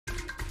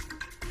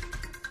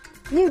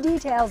New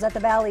details at the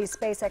Valley's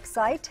SpaceX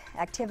site.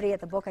 Activity at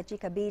the Boca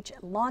Chica Beach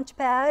launch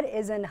pad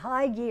is in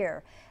high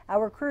gear.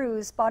 Our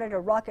crews spotted a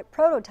rocket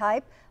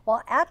prototype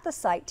while at the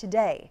site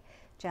today.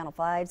 Channel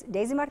 5's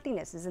Daisy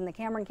Martinez is in the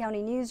Cameron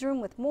County newsroom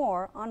with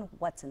more on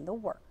what's in the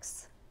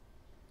works.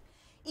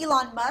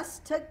 Elon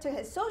Musk took to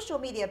his social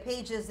media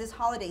pages this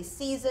holiday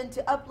season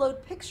to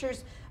upload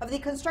pictures of the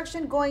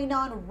construction going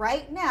on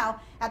right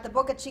now at the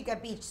Boca Chica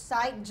Beach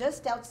site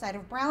just outside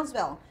of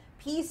Brownsville.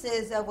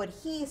 Pieces of what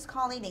he's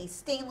calling a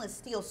stainless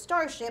steel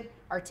starship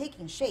are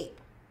taking shape.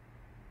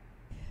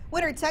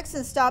 Winter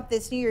Texans stopped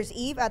this New Year's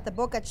Eve at the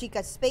Boca Chica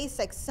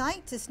SpaceX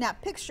site to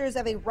snap pictures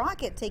of a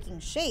rocket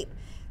taking shape.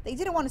 They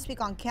didn't want to speak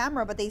on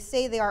camera, but they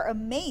say they are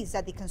amazed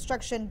at the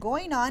construction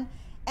going on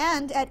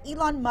and at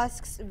Elon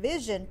Musk's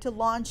vision to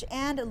launch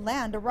and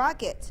land a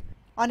rocket.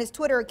 On his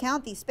Twitter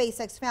account, the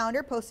SpaceX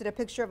founder posted a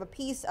picture of a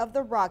piece of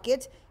the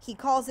rocket. He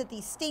calls it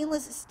the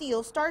stainless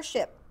steel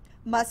starship.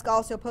 Musk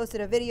also posted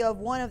a video of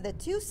one of the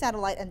two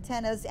satellite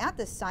antennas at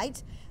the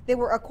site. They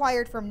were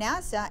acquired from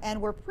NASA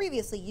and were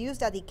previously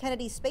used at the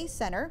Kennedy Space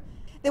Center.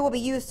 They will be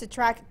used to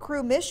track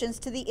crew missions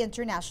to the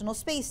International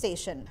Space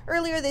Station.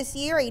 Earlier this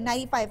year, a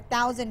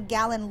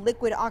 95,000-gallon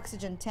liquid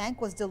oxygen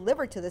tank was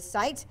delivered to the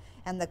site,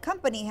 and the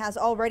company has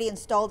already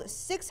installed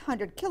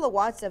 600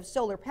 kilowatts of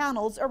solar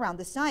panels around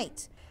the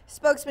site.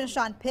 Spokesman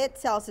Sean Pitt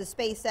tells us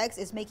SpaceX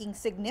is making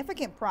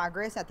significant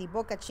progress at the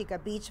Boca Chica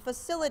Beach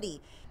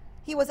facility.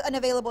 He was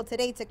unavailable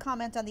today to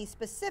comment on the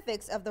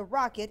specifics of the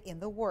rocket in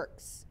the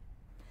works.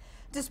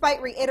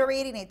 Despite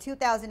reiterating a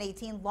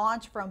 2018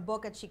 launch from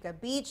Boca Chica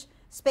Beach,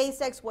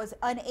 SpaceX was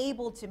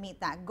unable to meet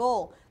that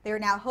goal. They are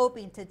now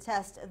hoping to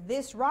test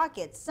this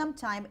rocket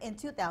sometime in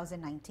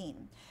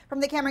 2019. From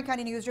the Cameron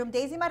County Newsroom,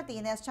 Daisy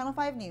Martinez, Channel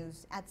 5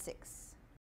 News at 6.